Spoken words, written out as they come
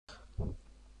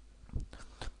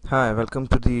Hi, welcome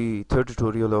to the third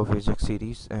tutorial of Ajax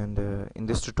series, and in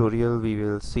this tutorial we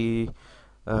will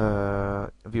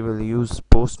use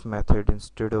post method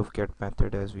instead of get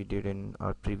method as we did in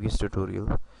our previous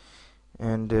tutorial.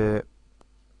 And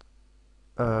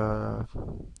uh,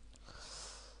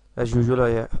 as usual,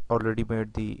 I already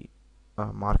made the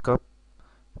markup.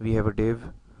 We have a div.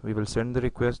 We will send the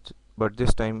request, but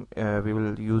this time we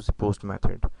will use the post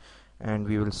method, and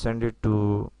we will send it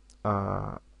to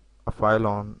a file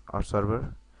on our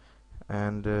server,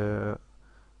 and the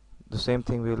same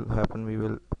thing will happen. We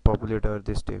will populate our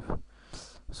this div.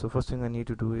 So first thing I need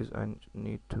to do is I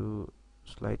need to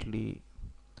slightly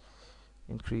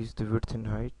increase the width and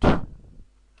height,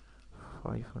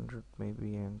 500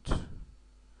 maybe, and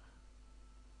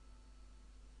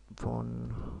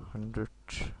 100.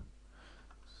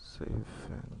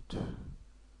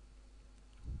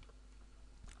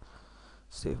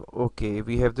 Save. Okay,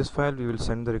 we have this file. We will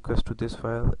send the request to this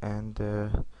file, and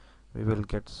we will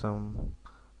get some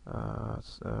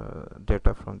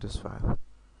data from this file.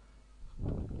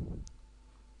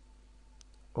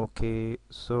 Okay,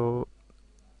 so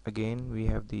again we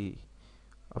have a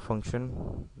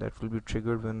function that will be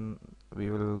triggered when we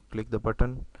will click the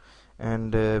button,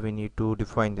 and we need to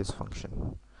define this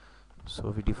function.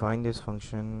 So we define this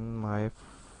function my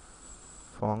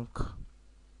func,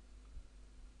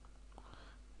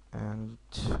 and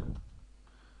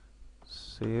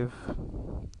save,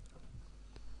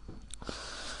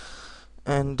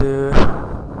 and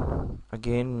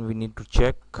again we need to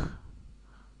check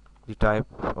the type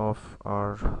of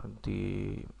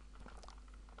the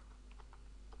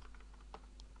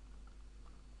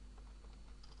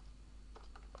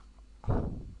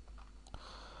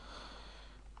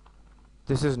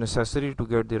this is necessary to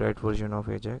get the right version of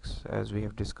Ajax, as we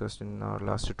have discussed in our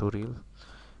last tutorial.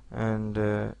 And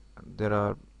there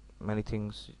are many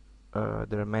things,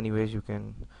 there are many ways you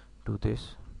can do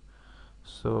this.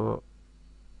 So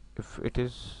if it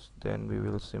is, then we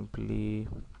will simply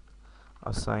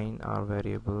assign our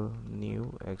variable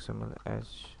new XML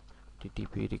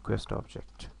HTTP request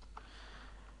object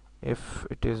if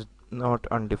it is not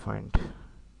undefined,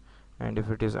 and if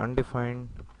it is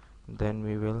undefined, then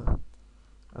we will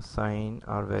assign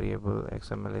our variable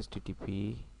XML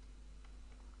HTTP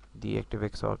the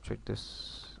ActiveX object.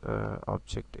 This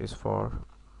object is for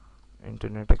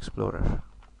Internet Explorer.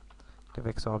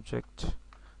 ActiveX object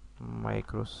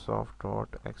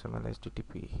Microsoft.xml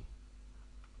HTTP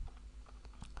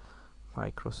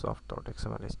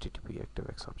Microsoft.xml HTTP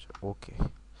ActiveX object. Okay,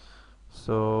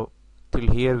 so till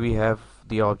here we have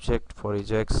the object for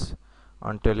Ajax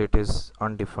until it is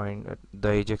undefined. The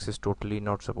Ajax is totally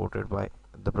not supported by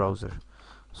the browser,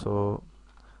 so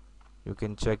you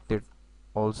can check that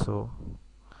also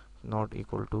not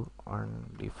equal to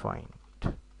undefined.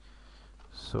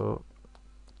 So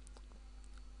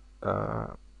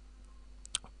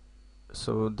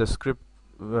so the script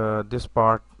this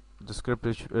part, the script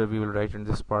which we will write in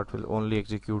this part will only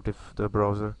execute if the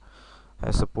browser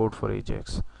has support for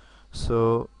Ajax.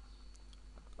 So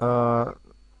there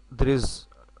is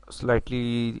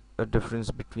slightly a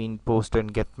difference between post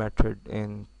and get method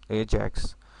in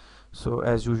Ajax. So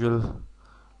as usual,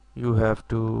 you have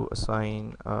to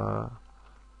assign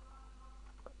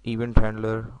event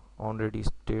handler on ready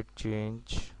state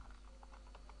change.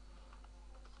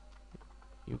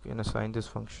 You can assign this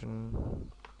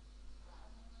function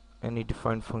any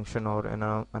defined function or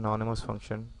an anonymous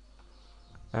function,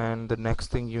 and the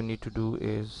next thing you need to do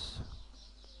is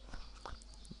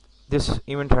this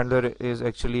event handler is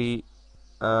actually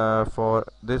for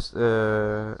this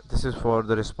this is for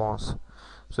the response.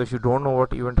 So if you don't know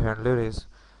what event handler is,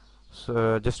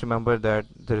 so just remember that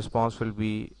the response will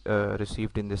be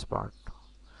received in this part,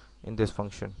 in this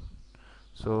function.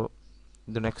 So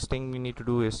the next thing we need to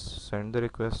do is send the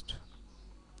request,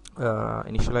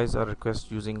 initialize our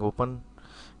request using open,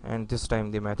 and this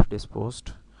time the method is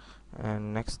post.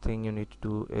 And next thing you need to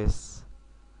do is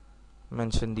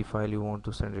mention the file you want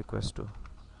to send request to.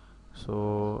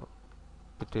 So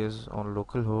it is on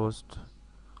localhost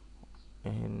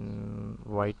in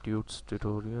whiteuts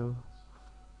tutorial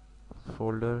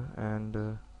folder,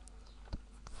 and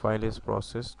file is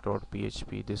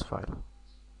process.php, this file.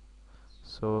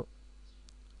 So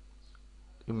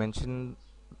you mention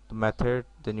the method,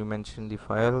 then you mention the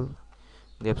file,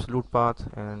 the absolute path,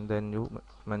 and then you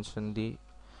mention the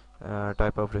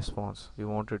type of response. You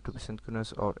want it to be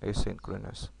synchronous or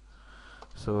asynchronous.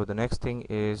 So the next thing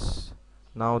is,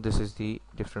 now this is the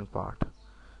different part,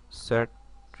 set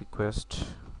request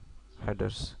header.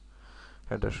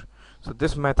 So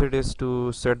this method is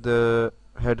to set the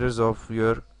headers of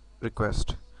your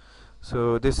request.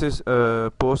 So this is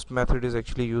post method is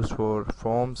actually used for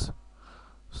forms.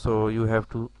 So you have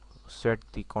to set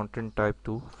the content type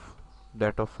to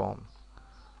that of form.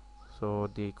 So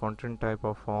the content type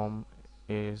of form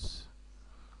is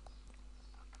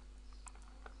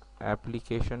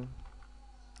application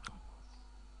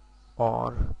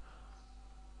or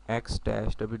x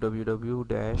dash www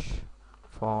dash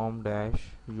form dash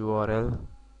url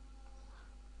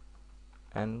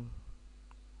encoded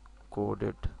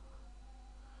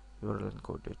url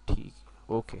encoded t.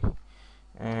 Okay,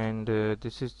 and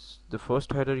this is the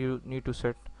first header you need to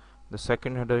set. The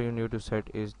second header you need to set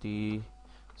is the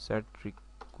set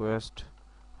request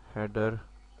header,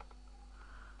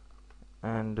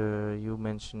 and you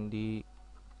mention the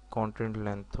content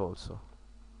length also.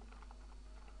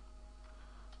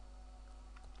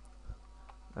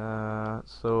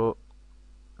 So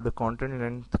the content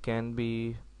length can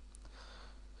be,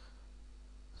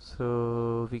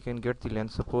 so we can get the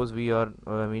length. Suppose we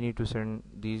need to send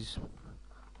these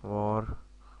for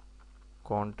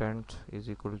content is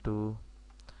equal to,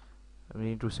 we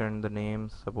need to send the name.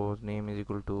 Suppose name is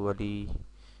equal to Ali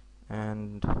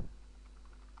and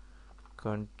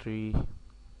country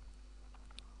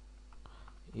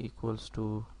equals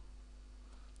to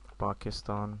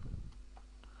Pakistan.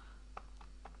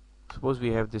 Suppose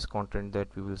we have this content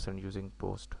that we will send using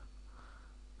post.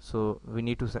 So we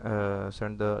need to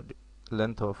send the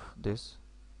length of this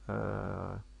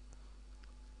a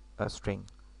string.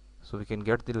 So we can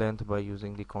get the length by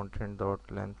using the content dot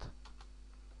length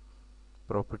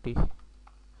property.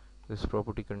 This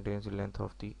property contains the length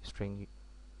of the string you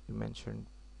mentioned.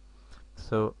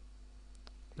 So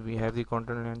we have the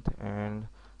content length, and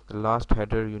the last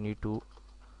header you need to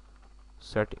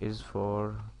set is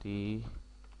for the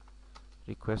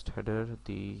request header,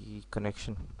 the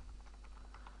connection.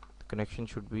 The connection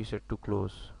should be set to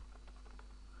close.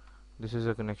 This is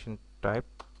a connection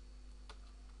type,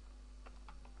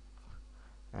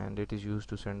 and it is used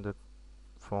to send the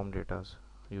form data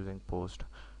using post.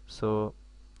 So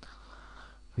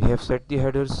we have set the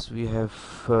headers, we have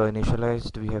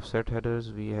initialized, we have set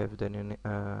headers, we have then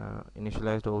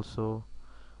initialized also,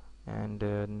 and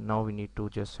now we need to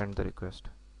just send the request.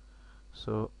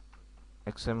 So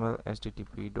xml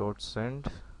http dot send,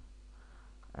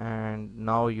 and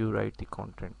now you write the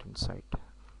content inside.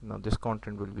 Now this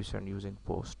content will be sent using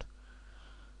post,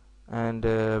 and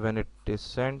when it is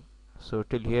sent, so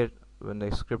till here when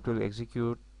the script will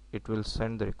execute, it will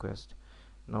send the request.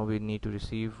 Now we need to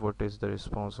receive what is the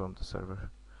response on the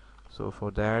server. So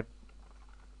for that,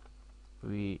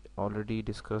 we already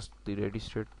discussed the ready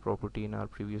state property in our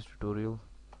previous tutorial,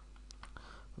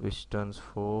 which turns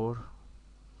 4.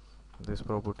 This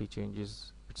property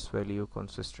changes its value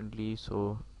consistently,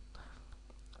 so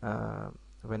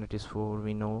when it is 4,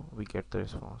 we know we get the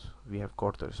response, we have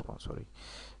got the response, sorry.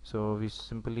 So we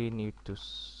simply need to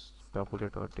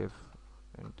populate our div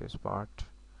in this part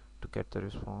to get the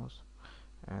response,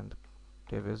 and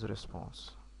div is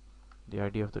response. The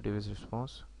ID of the div is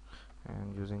response,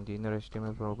 and using the inner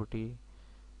HTML property,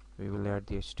 we will add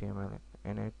the HTML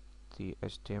in it. The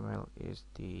HTML is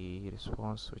the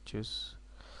response, which is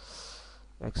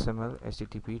XML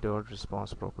http dot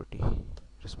response property,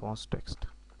 response text.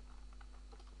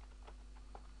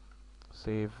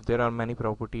 Save. There are many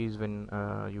properties when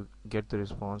you get the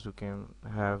response. You can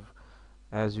have,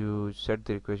 as you set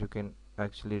the request, you can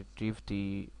actually retrieve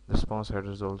the response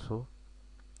headers also,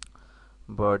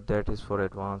 but that is for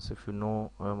advanced. If you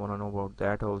want to know about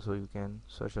that also, you can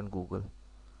search on Google.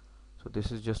 So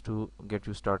this is just to get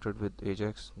you started with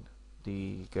Ajax,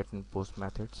 the get and post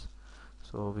methods.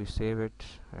 So we save it,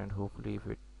 and hopefully if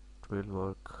it will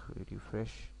work. We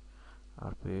refresh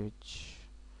our page,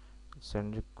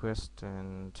 send request,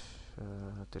 and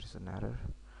there is an error.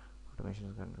 Automation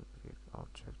is going to create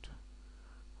object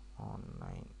on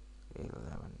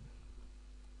 9/11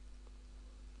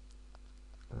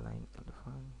 line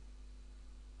 11.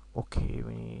 Okay,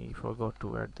 we forgot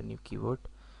to add the new keyword.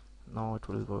 Now it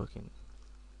will work in,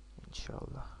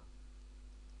 inshallah.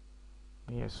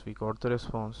 Yes, we got the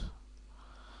response.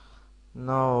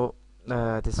 Now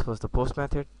this was the post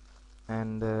method,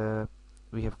 and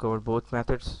we have covered both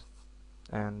methods,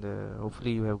 and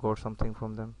hopefully you have got something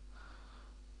from them.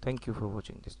 Thank you for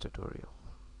watching this tutorial.